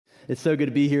It's so good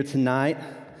to be here tonight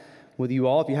with you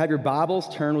all. If you have your Bibles,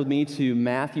 turn with me to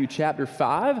Matthew chapter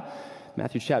 5.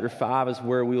 Matthew chapter 5 is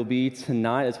where we will be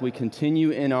tonight as we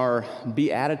continue in our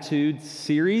Beatitudes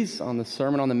series on the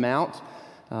Sermon on the Mount,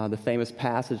 the famous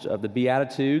passage of the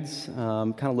Beatitudes,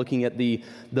 kind of looking at the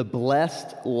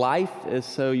blessed life, as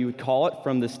so you would call it,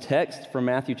 from this text from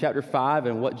Matthew chapter 5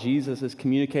 and what Jesus is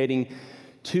communicating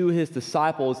to his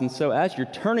disciples. And so as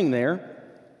you're turning there,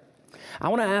 I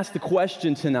want to ask the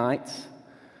question tonight,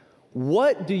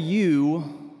 what do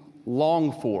you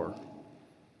long for?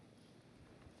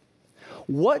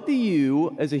 What do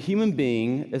you, as a human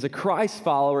being, as a Christ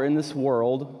follower in this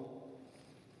world,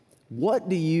 what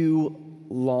do you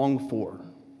long for?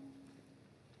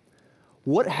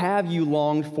 What have you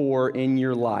longed for in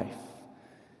your life?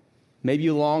 Maybe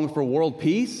you long for world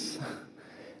peace.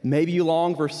 Maybe you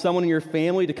long for someone in your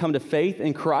family to come to faith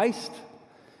in Christ.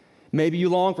 Maybe you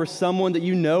long for someone that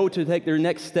you know to take their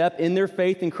next step in their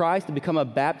faith in Christ to become a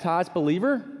baptized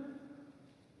believer.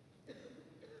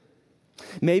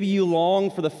 Maybe you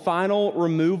long for the final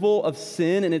removal of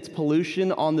sin and its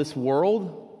pollution on this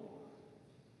world.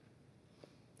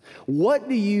 What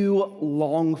do you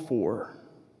long for?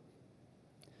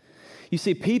 You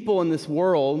see, people in this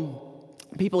world,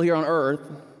 people here on earth,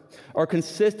 are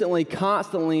consistently,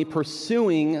 constantly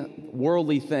pursuing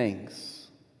worldly things.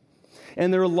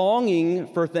 And they're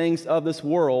longing for things of this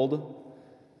world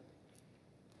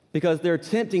because they're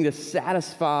attempting to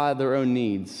satisfy their own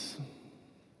needs.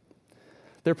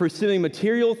 They're pursuing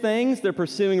material things, they're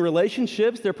pursuing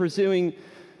relationships, they're pursuing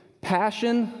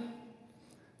passion,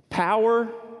 power,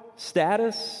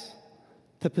 status,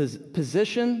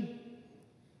 position,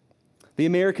 the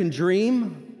American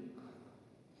dream.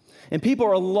 And people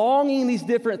are longing these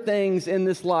different things in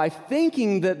this life,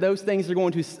 thinking that those things are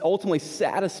going to ultimately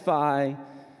satisfy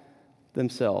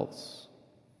themselves.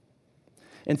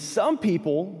 And some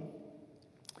people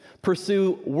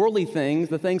pursue worldly things,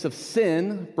 the things of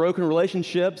sin, broken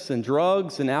relationships, and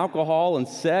drugs, and alcohol, and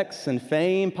sex, and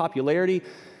fame, popularity,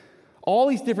 all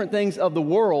these different things of the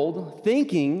world,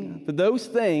 thinking that those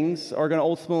things are going to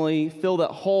ultimately fill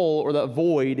that hole or that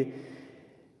void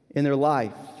in their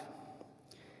life.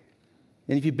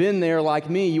 And if you've been there like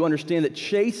me, you understand that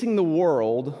chasing the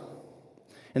world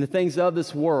and the things of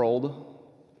this world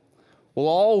will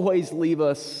always leave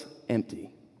us empty.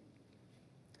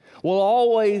 Will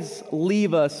always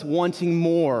leave us wanting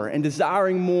more and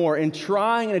desiring more and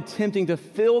trying and attempting to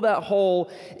fill that hole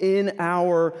in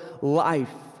our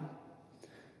life.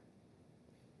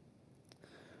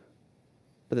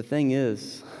 But the thing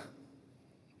is,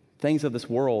 things of this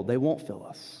world, they won't fill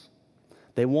us.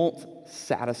 They won't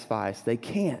satisfy us. They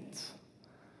can't.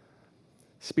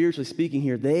 Spiritually speaking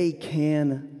here, they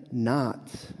cannot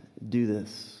do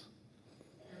this.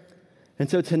 And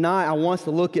so tonight, I want us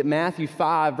to look at Matthew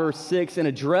 5, verse 6, and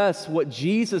address what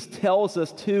Jesus tells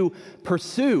us to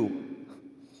pursue,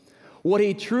 what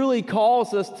he truly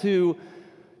calls us to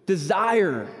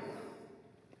desire,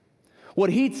 what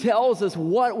he tells us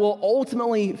what will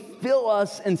ultimately fill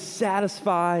us and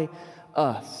satisfy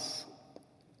us.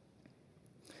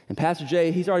 And Pastor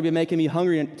Jay, he's already been making me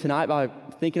hungry tonight by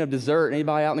thinking of dessert.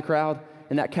 Anybody out in the crowd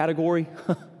in that category?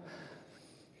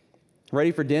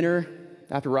 Ready for dinner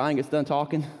after Ryan gets done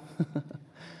talking? And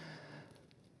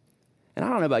I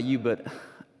don't know about you, but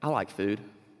I like food.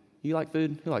 You like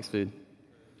food? Who likes food?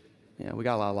 Yeah, we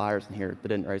got a lot of liars in here that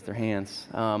didn't raise their hands.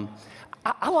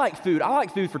 I like food. I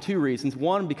like food for two reasons.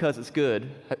 One, because it's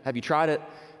good. Have you tried it?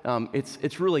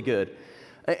 It's really good.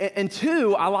 And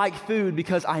two, I like food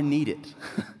because I need it.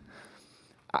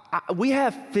 We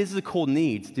have physical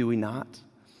needs, do we not?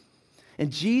 And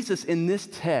Jesus, in this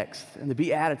text, in the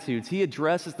Beatitudes, he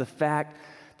addresses the fact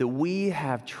that we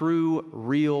have true,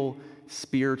 real,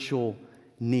 spiritual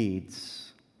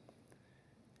needs.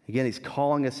 Again, he's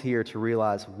calling us here to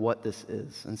realize what this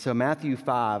is. And so Matthew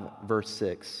 5, verse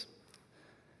 6.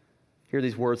 Hear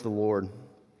these words of the Lord.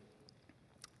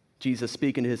 Jesus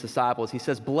speaking to his disciples, he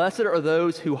says, "Blessed are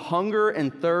those who hunger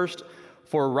and thirst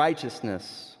for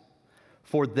righteousness,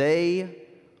 for they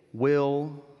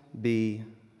will be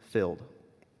filled."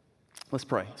 Let's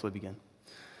pray as we begin.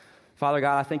 Father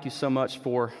God, I thank you so much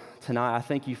for tonight. I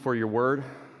thank you for your word.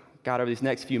 God, over these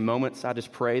next few moments, I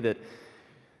just pray that,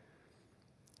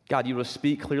 God, you will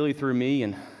speak clearly through me,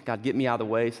 and God, get me out of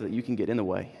the way so that you can get in the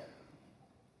way.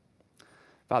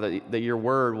 Father, that your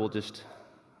word will just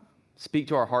speak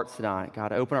to our hearts tonight.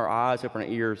 God, open our eyes, open our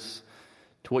ears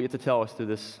to what you have to tell us through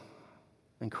this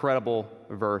incredible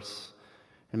verse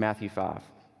in Matthew 5.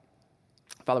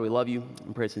 Father, we love you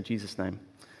and praise in Jesus' name.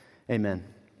 Amen.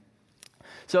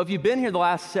 So if you've been here the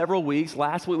last several weeks,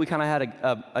 last week we kind of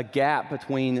had a gap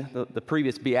between the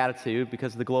previous Beatitude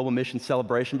because of the Global Mission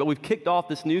Celebration, but we've kicked off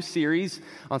this new series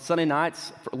on Sunday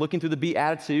nights looking through the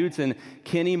Beatitudes, and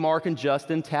Kenny, Mark, and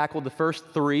Justin tackled the first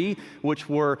three, which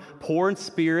were poor in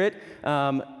spirit,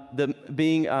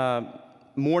 being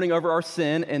mourning over our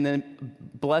sin, and then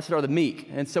blessed are the meek.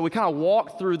 And so we kind of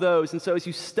walked through those. And so as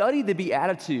you study the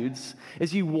Beatitudes,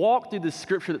 as you walk through the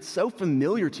scripture that's so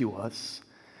familiar to us,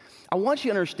 I want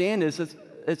you to understand this,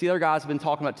 as the other guys have been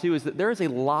talking about too, is that there is a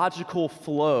logical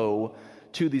flow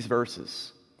to these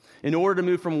verses. In order to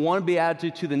move from one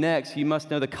beatitude to the next, you must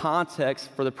know the context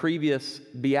for the previous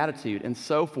beatitude and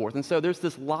so forth. And so there's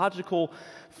this logical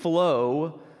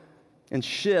flow and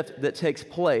shift that takes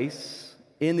place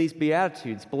in these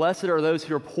beatitudes. Blessed are those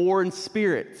who are poor in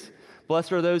spirit.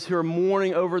 Blessed are those who are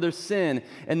mourning over their sin.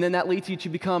 And then that leads you to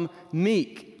become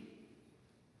meek.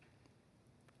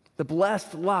 The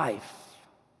blessed life.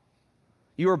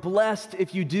 You are blessed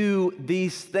if you do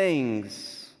these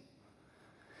things.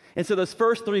 And so those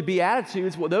first three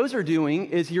Beatitudes, what those are doing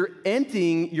is you're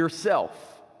emptying yourself.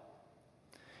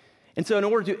 And so in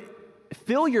order to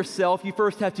fill yourself, you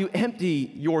first have to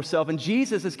empty yourself. And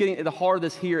Jesus is getting at the heart of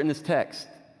this here in this text.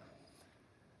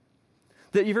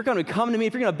 That if you're going to come to me,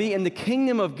 if you're going to be in the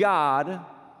kingdom of God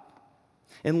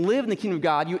and live in the kingdom of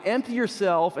God, you empty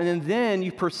yourself and then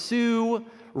you pursue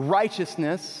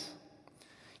righteousness.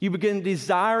 You begin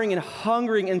desiring and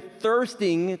hungering and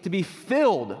thirsting to be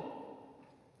filled.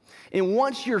 And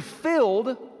once you're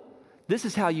filled, this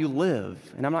is how you live.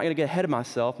 And I'm not going to get ahead of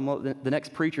myself. I'm going to let the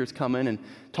next preachers come in and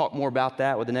talk more about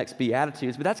that with the next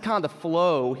Beatitudes. But that's kind of the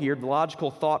flow here, the logical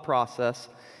thought process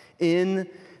in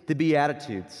the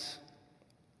Beatitudes.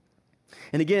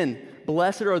 And again,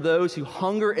 blessed are those who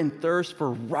hunger and thirst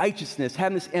for righteousness,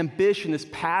 having this ambition, this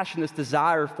passion, this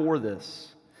desire for this.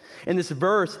 In this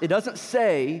verse, it doesn't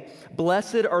say,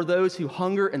 blessed are those who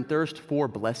hunger and thirst for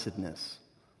blessedness.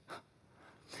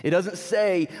 It doesn't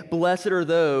say, blessed are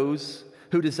those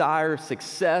who desire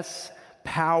success,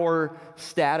 power,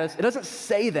 status. It doesn't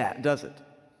say that, does it?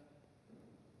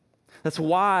 That's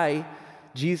why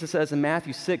Jesus says in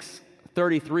Matthew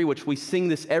 6:33, which we sing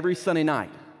this every Sunday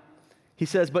night, he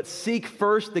says, but seek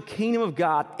first the kingdom of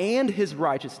God and his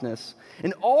righteousness,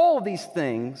 and all of these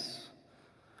things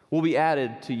will be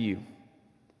added to you.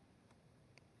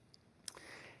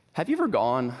 Have you ever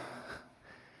gone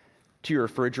to your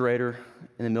refrigerator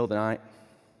in the middle of the night?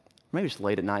 Maybe just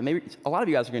late at night. Maybe a lot of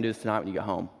you guys are going to do this tonight when you get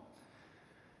home.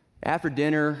 After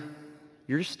dinner,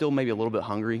 you're just still maybe a little bit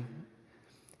hungry.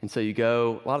 And so you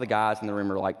go, a lot of the guys in the room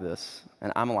are like this,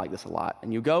 and I'm like this a lot.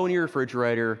 And you go in your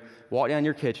refrigerator, walk down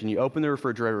your kitchen, you open the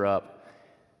refrigerator up,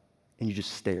 and you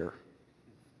just stare.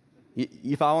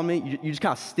 You follow me? You just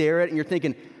kind of stare at it, and you're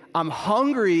thinking, I'm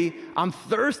hungry, I'm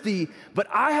thirsty, but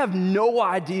I have no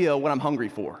idea what I'm hungry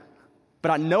for.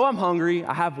 But I know I'm hungry,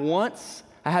 I have wants,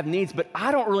 I have needs, but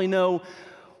I don't really know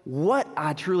what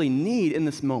I truly need in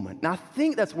this moment. And I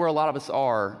think that's where a lot of us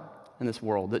are in this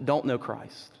world that don't know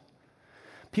Christ.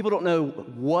 People don't know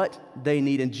what they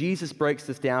need, and Jesus breaks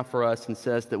this down for us and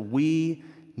says that we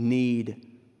need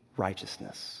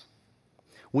righteousness.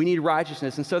 We need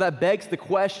righteousness, and so that begs the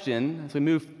question, as we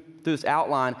move through this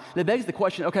outline, that begs the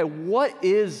question, okay, what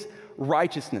is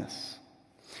righteousness?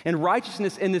 And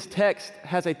righteousness in this text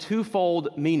has a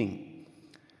twofold meaning.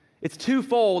 It's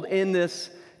twofold in this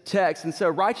text. And so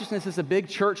righteousness is a big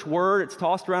church word. It's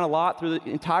tossed around a lot through the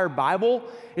entire Bible.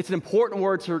 It's an important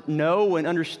word to know and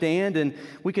understand, and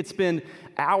we could spend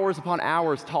hours upon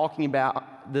hours talking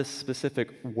about this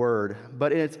specific word.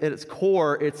 But at its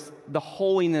core, it's the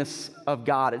holiness of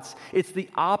God. It's the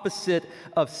opposite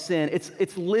of sin.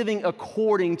 It's living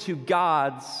according to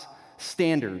God's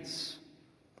standards.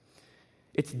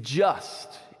 It's just.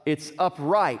 It's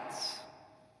upright.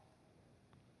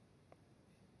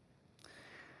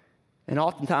 And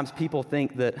oftentimes people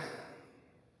think that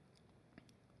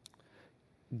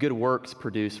good works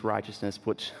produce righteousness,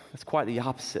 which is quite the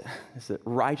opposite. Is that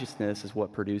righteousness is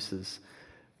what produces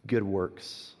good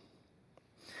works.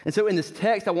 And so in this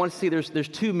text, I want to see there's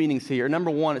two meanings here.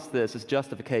 Number one, it's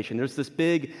justification. There's this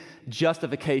big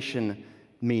justification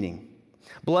meaning.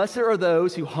 Blessed are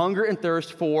those who hunger and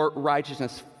thirst for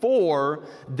righteousness, for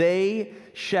they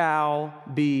shall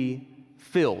be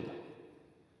filled.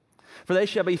 For they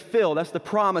shall be filled. That's the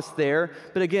promise there.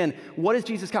 But again, what is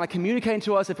Jesus kind of communicating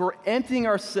to us? If we're emptying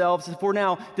ourselves, if we're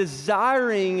now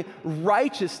desiring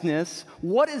righteousness,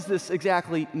 what does this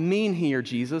exactly mean here,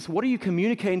 Jesus? What are you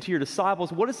communicating to your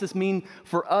disciples? What does this mean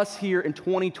for us here in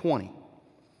 2020?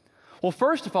 Well,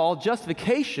 first of all,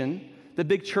 justification, the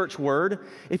big church word,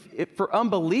 if for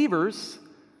unbelievers,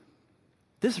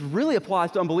 This really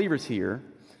applies to unbelievers here,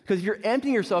 because if you're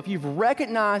emptying yourself, you've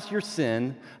recognized your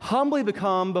sin, humbly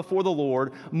become before the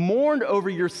Lord, mourned over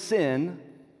your sin,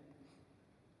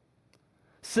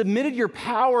 submitted your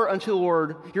power unto the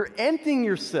Lord, you're emptying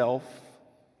yourself,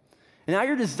 and now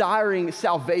you're desiring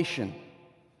salvation.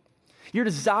 You're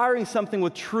desiring something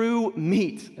with true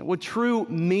meat, with true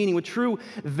meaning, with true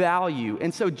value.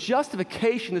 And so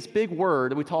justification, this big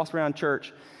word that we toss around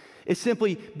church, is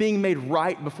simply being made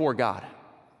right before God.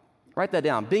 Write that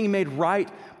down. Being made right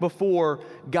before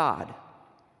God.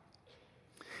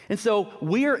 And so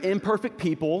we are imperfect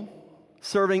people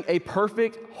serving a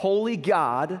perfect, holy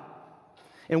God,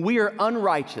 and we are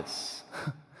unrighteous.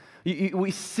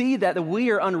 We see that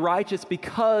we are unrighteous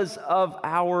because of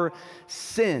our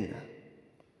sin.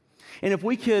 And if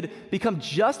we could become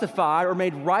justified or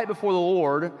made right before the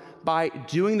Lord by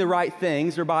doing the right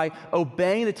things or by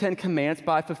obeying the Ten Commandments,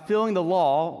 by fulfilling the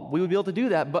law, we would be able to do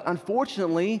that. But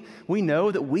unfortunately, we know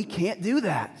that we can't do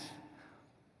that.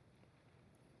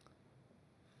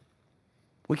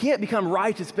 We can't become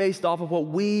righteous based off of what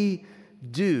we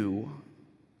do.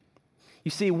 You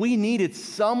see, we needed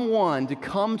someone to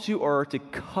come to earth to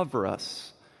cover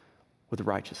us with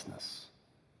righteousness.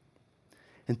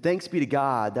 And thanks be to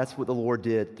God, that's what the Lord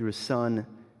did through his Son,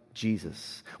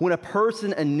 Jesus. When a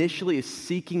person initially is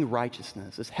seeking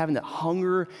righteousness, is having that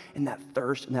hunger and that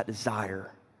thirst and that desire,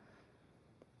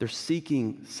 they're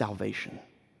seeking salvation.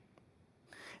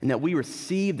 And that we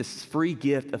receive this free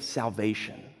gift of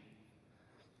salvation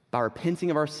by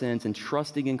repenting of our sins and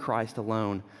trusting in Christ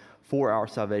alone for our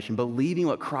salvation, believing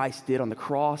what Christ did on the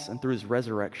cross and through his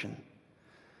resurrection.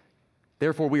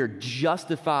 Therefore, we are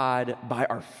justified by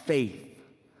our faith.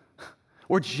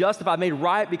 We're justified, made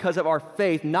right because of our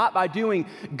faith, not by doing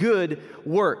good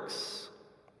works.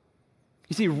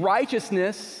 You see,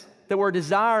 righteousness that we're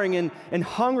desiring and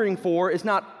hungering for is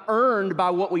not earned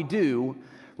by what we do.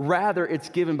 Rather, it's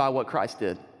given by what Christ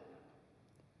did.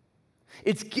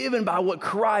 It's given by what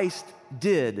Christ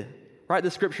did. Write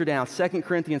the scripture down, 2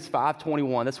 Corinthians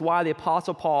 5:21. That's why the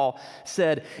Apostle Paul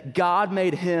said, God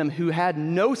made him who had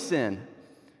no sin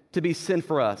to be sin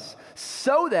for us,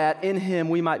 so that in him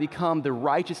we might become the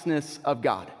righteousness of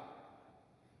God.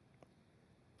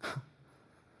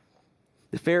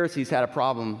 The Pharisees had a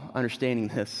problem understanding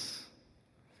this.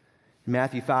 In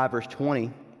Matthew 5, verse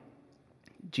 20,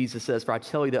 Jesus says, for I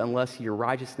tell you that unless your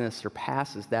righteousness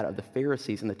surpasses that of the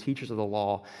Pharisees and the teachers of the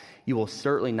law, you will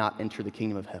certainly not enter the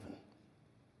kingdom of heaven.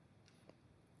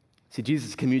 See, Jesus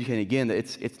is communicating again that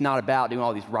it's not about doing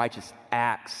all these righteous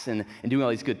acts and doing all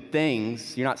these good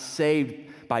things. You're not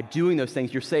saved by doing those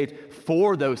things. You're saved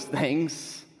for those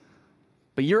things.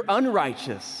 But you're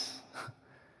unrighteous.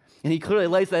 And he clearly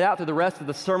lays that out through the rest of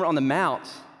the Sermon on the Mount,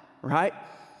 right?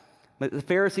 The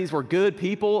Pharisees were good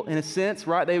people in a sense,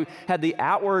 right? They had the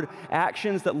outward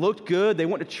actions that looked good. They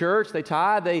went to church, they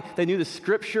tithed, they knew the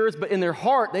scriptures, but in their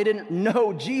heart, they didn't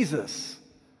know Jesus.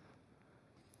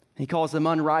 He calls them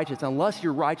unrighteous, unless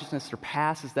your righteousness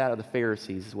surpasses that of the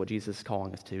Pharisees, is what Jesus is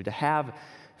calling us to have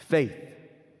faith.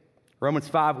 Romans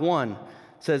 5:1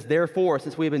 says, therefore,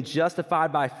 since we have been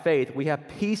justified by faith, we have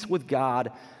peace with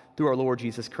God through our Lord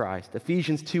Jesus Christ.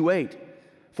 Ephesians 2:8,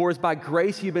 for it is by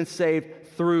grace you've been saved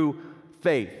through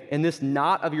faith, and this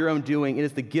not of your own doing, it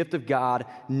is the gift of God,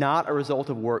 not a result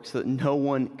of works, so that no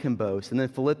one can boast. And then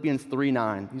Philippians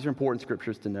 3:9, these are important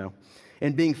scriptures to know.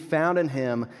 And being found in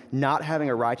him, not having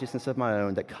a righteousness of my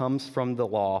own that comes from the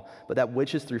law, but that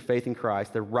which is through faith in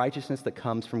Christ, the righteousness that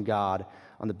comes from God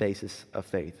on the basis of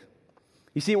faith.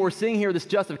 You see, what we're seeing here, this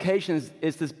justification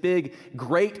is this big,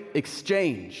 great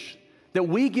exchange. That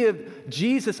we give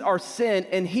Jesus our sin,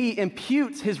 and he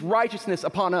imputes his righteousness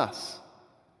upon us.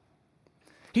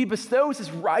 He bestows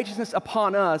his righteousness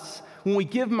upon us when we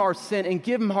give him our sin and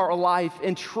give him our life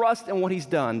and trust in what he's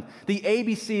done. The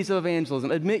ABCs of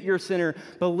evangelism: admit you're a sinner,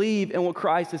 believe in what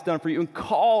Christ has done for you, and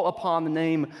call upon the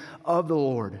name of the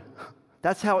Lord.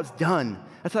 That's how it's done.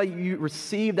 That's how you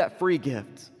receive that free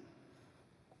gift.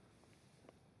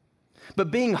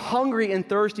 But being hungry and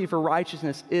thirsty for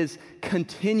righteousness is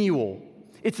continual.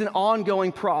 It's an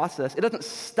ongoing process. It doesn't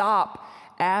stop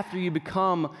after you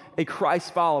become a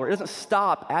Christ follower. It doesn't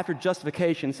stop after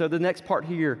justification. So the next part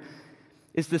here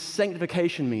is the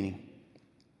sanctification meaning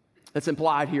that's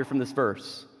implied here from this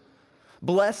verse.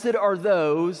 Blessed are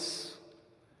those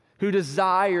who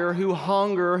desire, who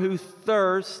hunger, who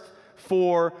thirst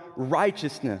for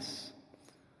righteousness.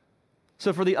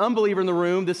 So for the unbeliever in the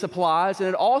room, this applies, and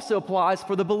it also applies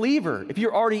for the believer. If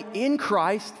you're already in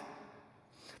Christ,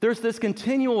 there's this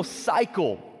continual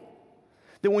cycle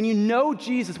that when you know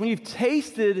Jesus, when you've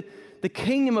tasted the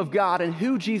kingdom of God and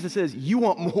who Jesus is, you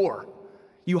want more.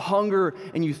 You hunger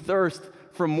and you thirst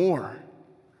for more.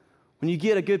 When you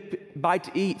get a good bite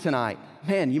to eat tonight,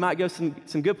 man, you might go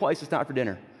some good places tonight for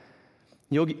dinner.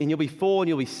 You'll be full and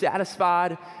you'll be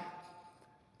satisfied.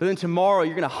 But then tomorrow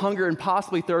you're going to hunger and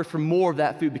possibly thirst for more of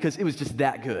that food because it was just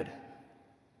that good.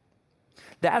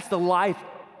 That's the life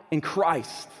in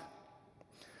Christ.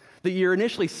 That you're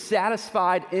initially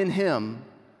satisfied in Him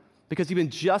because you've been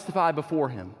justified before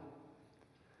Him.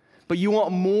 But you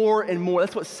want more and more.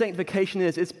 That's what sanctification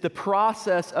is. It's the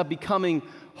process of becoming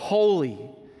holy,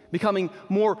 becoming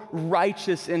more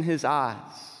righteous in His eyes.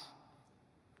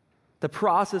 The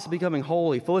process of becoming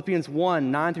holy. Philippians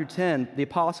 1, 9 through 10, the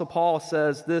Apostle Paul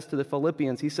says this to the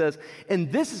Philippians. He says,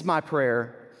 "And this is my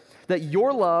prayer, that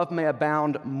your love may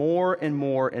abound more and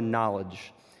more in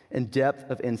knowledge and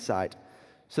depth of insight,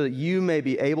 so that you may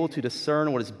be able to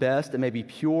discern what is best and may be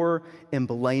pure and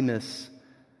blameless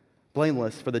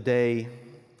for the day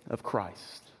of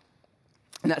Christ."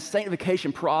 And that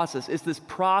sanctification process is this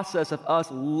process of us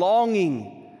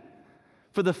longing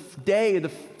for the day, the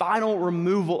final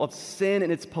removal of sin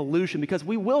and its pollution, because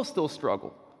we will still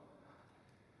struggle.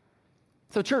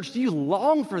 So church, do you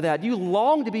long for that? Do you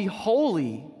long to be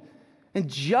holy and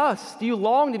just? Do you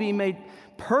long to be made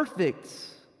perfect?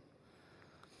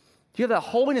 Do you have that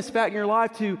holiness back in your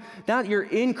life to, now that you're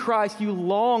in Christ, you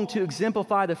long to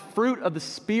exemplify the fruit of the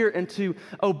Spirit and to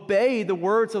obey the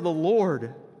words of the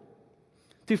Lord,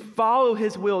 to follow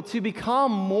His will, to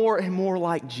become more and more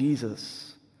like Jesus,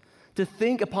 to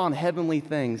think upon heavenly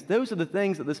things? Those are the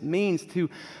things that this means, to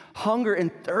hunger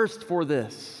and thirst for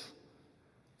this,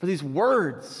 for these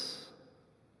words.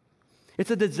 It's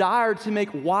a desire to make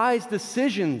wise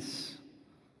decisions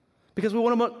because we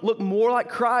want to look more like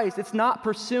Christ. It's not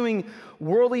pursuing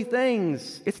worldly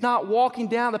things. It's not walking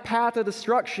down the path of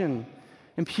destruction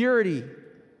and purity.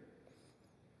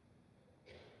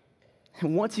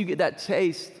 And once you get that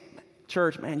taste,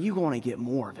 church, man, you want to get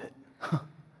more of it.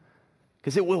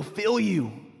 Because it will fill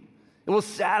you. It will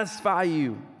satisfy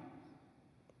you.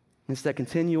 It's that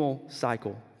continual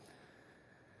cycle.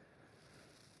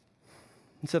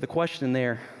 And so the question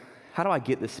there, how do I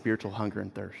get this spiritual hunger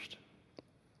and thirst?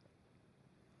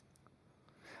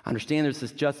 I understand there's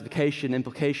this justification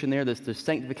implication there, there's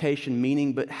sanctification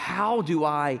meaning, but how do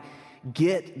I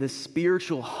get this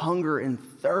spiritual hunger and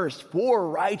thirst for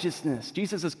righteousness?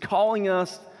 Jesus is calling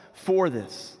us for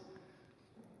this.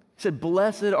 He said,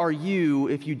 "Blessed are you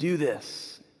if you do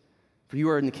this, for you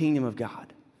are in the kingdom of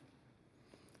God."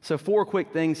 So 4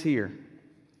 quick things here.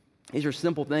 These are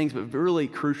simple things, but really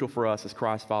crucial for us as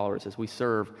Christ followers as we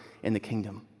serve in the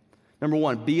kingdom. Number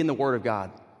 1, be in the Word of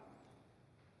God.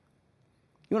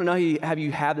 You want to know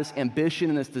you have this ambition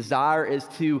and this desire is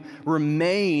to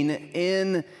remain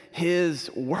in His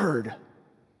Word,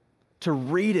 to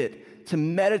read it, to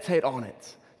meditate on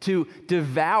it, to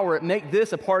devour it. Make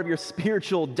this a part of your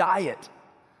spiritual diet,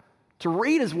 to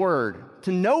read His Word,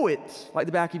 to know it like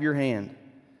the back of your hand,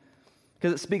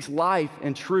 because it speaks life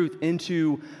and truth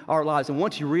into our lives. And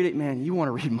once you read it, man, you want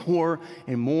to read more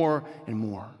and more and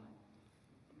more.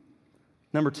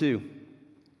 Number 2,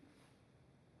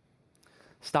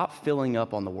 stop filling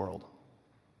up on the world.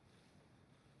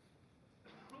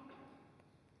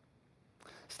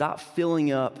 Stop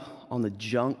filling up on the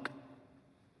junk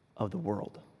of the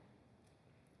world.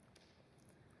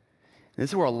 And this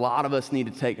is where a lot of us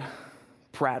need to take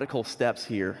practical steps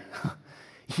here.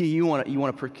 We want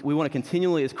to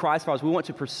continually, as Christ followers, we want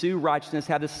to pursue righteousness,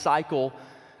 have this cycle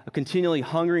of continually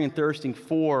hungering and thirsting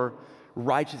for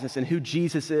righteousness and who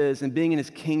Jesus is and being in His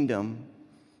kingdom.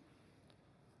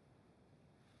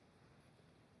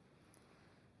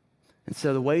 And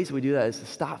so the ways we do that is to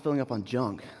stop filling up on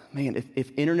junk. Man,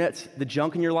 if internet's the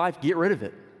junk in your life, get rid of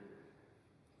it.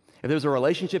 If there's a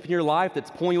relationship in your life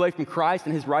that's pulling you away from Christ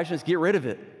and His righteousness, get rid of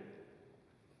it.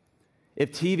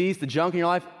 If TV's the junk in your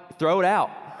life, throw it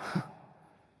out.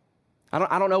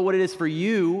 I don't know what it is for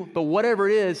you, but whatever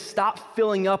it is, stop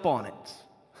filling up on it.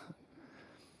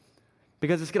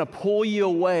 Because it's going to pull you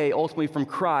away ultimately from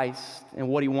Christ and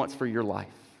what He wants for your life.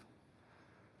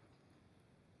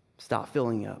 Stop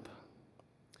filling up.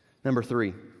 Number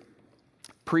 3,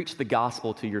 preach the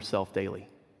gospel to yourself daily.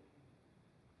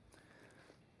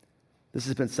 This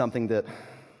has been something that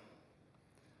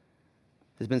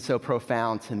has been so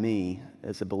profound to me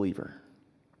as a believer.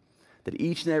 That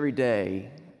each and every day,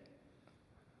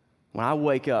 when I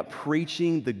wake up,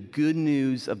 preaching the good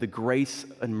news of the grace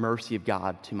and mercy of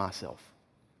God to myself.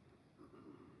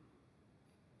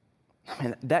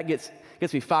 Man, that gets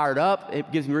me fired up.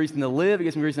 It gives me reason to live. It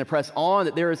gives me reason to press on,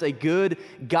 that there is a good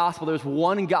gospel. There's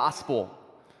one gospel.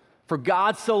 For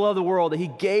God so loved the world that He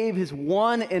gave His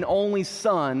one and only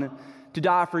Son to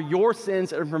die for your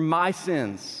sins and for my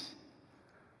sins,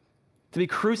 to be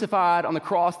crucified on the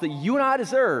cross that you and I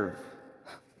deserve.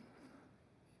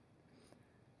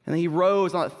 And then he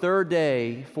rose on that third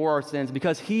day for our sins.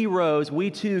 Because he rose, we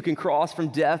too can cross from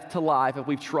death to life if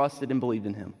we've trusted and believed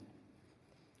in him.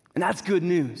 And that's good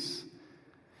news.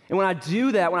 And when I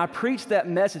do that, when I preach that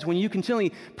message, when you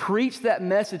continually preach that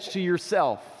message to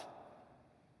yourself,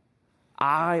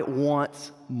 I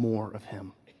want more of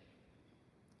him.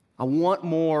 I want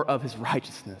more of his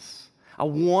righteousness. I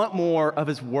want more of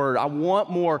his word. I want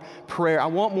more prayer. I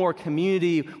want more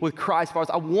community with Christ.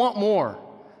 I want more.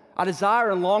 I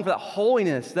desire and long for that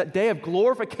holiness, that day of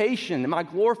glorification in my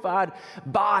glorified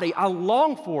body. I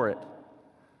long for it.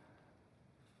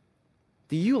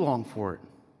 Do you long for it?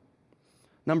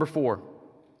 Number 4,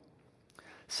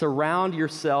 surround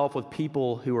yourself with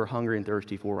people who are hungry and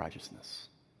thirsty for righteousness.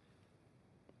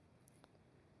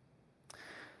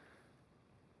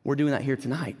 We're doing that here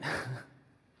tonight.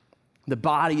 The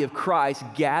body of Christ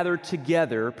gathered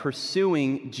together,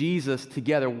 pursuing Jesus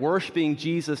together, worshiping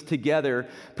Jesus together,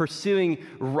 pursuing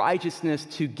righteousness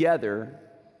together.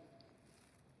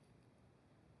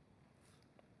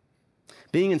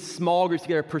 Being in small groups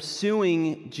together,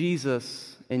 pursuing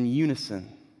Jesus in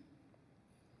unison.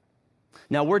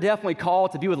 Now, we're definitely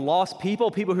called to be with lost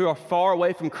people, people who are far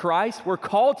away from Christ. We're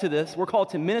called to this. We're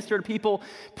called to minister to people,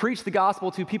 preach the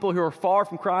gospel to people who are far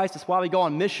from Christ. That's why we go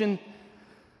on mission.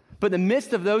 But in the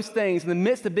midst of those things, in the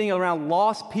midst of being around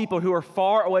lost people who are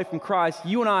far away from Christ,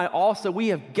 you and I also, we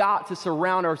have got to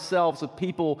surround ourselves with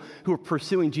people who are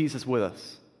pursuing Jesus with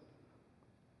us,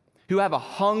 who have a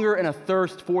hunger and a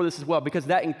thirst for this as well, because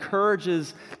that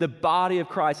encourages the body of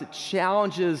Christ. It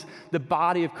challenges the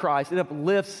body of Christ. It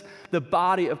uplifts the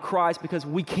body of Christ because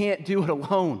we can't do it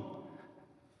alone.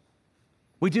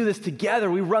 We do this together.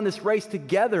 We run this race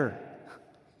together.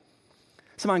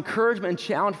 So my encouragement and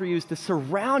challenge for you is to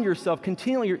surround yourself,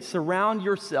 continually surround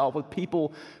yourself with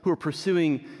people who are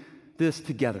pursuing this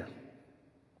together,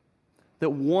 that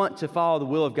want to follow the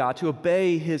will of God, to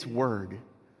obey his word,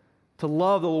 to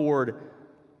love the Lord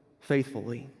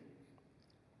faithfully.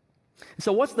 And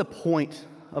so what's the point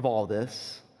of all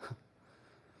this?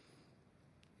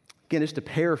 Again, just to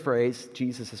paraphrase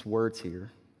Jesus' words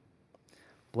here.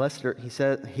 Blessed are,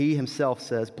 he himself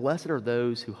says, blessed are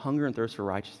those who hunger and thirst for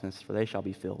righteousness, for they shall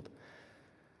be filled.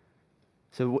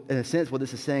 So in a sense, what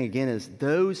this is saying again is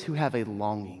those who have a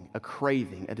longing, a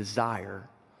craving, a desire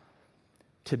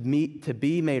to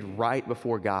be made right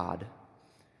before God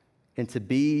and to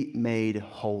be made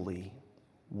holy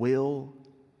will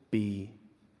be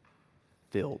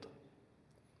filled.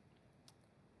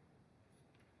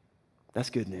 That's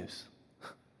good news.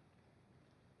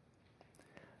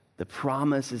 The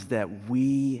promise is that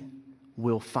we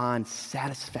will find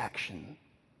satisfaction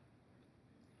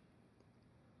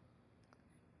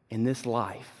in this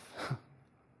life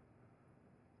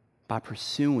by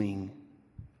pursuing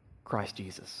Christ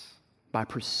Jesus, by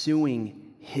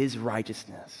pursuing his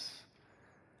righteousness.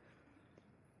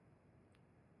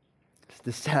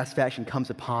 This satisfaction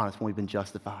comes upon us when we've been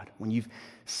justified, when you've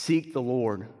seeked the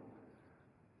Lord, and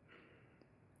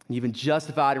you've been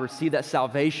justified to receive that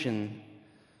salvation,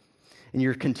 and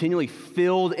you're continually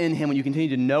filled in him, when you continue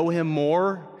to know him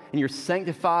more, and you're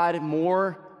sanctified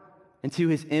more into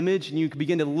his image, and you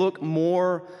begin to look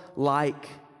more like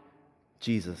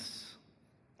Jesus.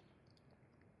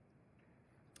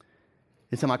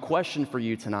 And so my question for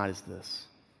you tonight is this.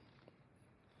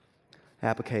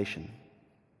 Application.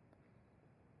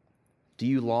 Do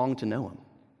you long to know him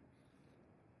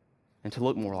and to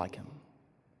look more like him?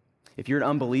 If you're an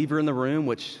unbeliever in the room,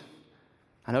 which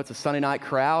I know it's a Sunday night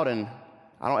crowd and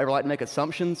I don't ever like to make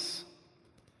assumptions,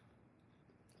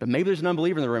 but maybe there's an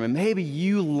unbeliever in the room and maybe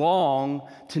you long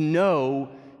to know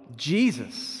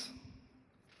Jesus.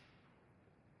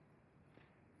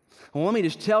 Well, let me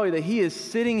just tell you that he is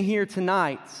sitting here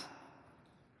tonight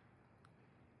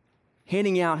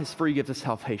handing out his free gift of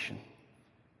salvation.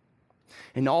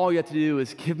 And all you have to do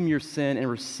is give him your sin and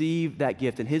receive that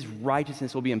gift, and his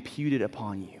righteousness will be imputed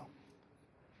upon you.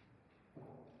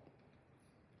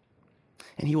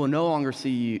 And he will no longer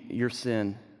see your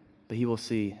sin, but he will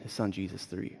see his son Jesus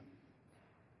through you.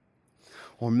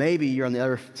 Or maybe you're on the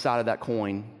other side of that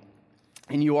coin,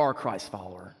 and you are a Christ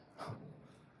follower.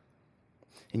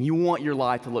 And you want your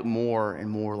life to look more and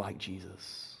more like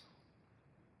Jesus.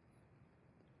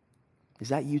 Is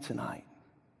that you tonight?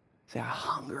 Say, I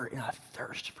hunger and I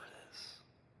thirst for this.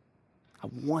 I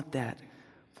want that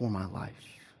for my life.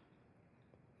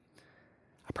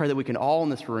 I pray that we can all in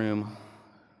this room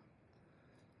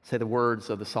say the words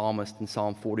of the psalmist in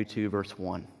Psalm 42, verse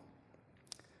 1.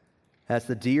 As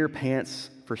the deer pants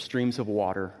for streams of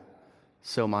water,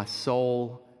 so my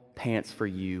soul pants for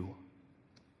you,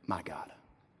 my God.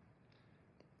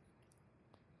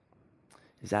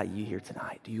 Is that you here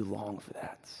tonight? Do you long for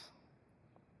that?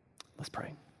 Let's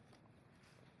pray.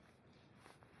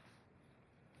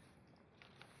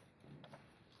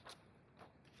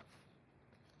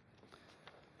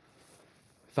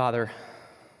 Father,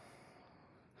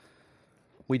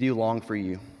 we do long for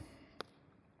you.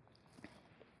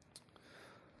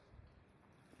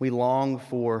 We long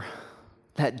for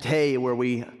that day where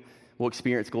we will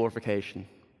experience glorification.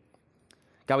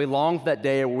 God, we long for that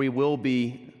day where we will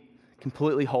be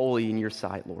completely holy in your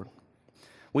sight, Lord.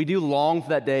 We do long for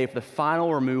that day for the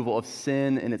final removal of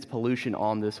sin and its pollution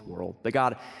on this world. But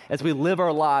God, as we live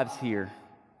our lives here,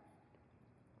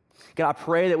 God, I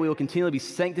pray that we will continually be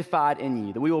sanctified in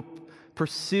you, that we will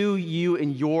pursue you in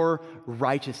your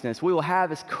righteousness. We will have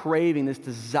this craving, this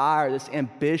desire, this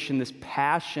ambition, this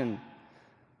passion,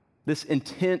 this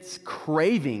intense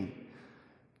craving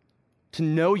to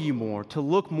know you more, to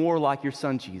look more like your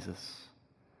son Jesus.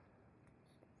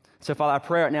 So, Father, I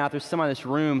pray right now, if there's someone in this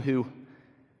room who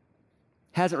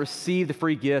hasn't received the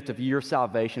free gift of your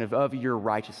salvation, of your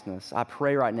righteousness, I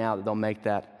pray right now that they'll make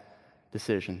that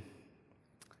decision.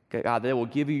 God, they will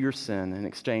give you your sin, and in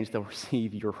exchange, they'll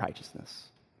receive your righteousness.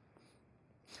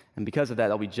 And because of that,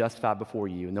 they'll be justified before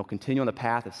you, and they'll continue on the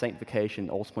path of sanctification,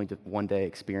 ultimately to one day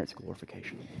experience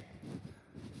glorification.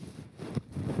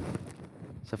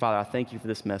 So, Father, I thank you for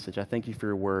this message. I thank you for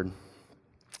your word.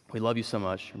 We love you so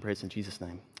much, and praise in Jesus'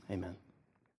 name. Amen.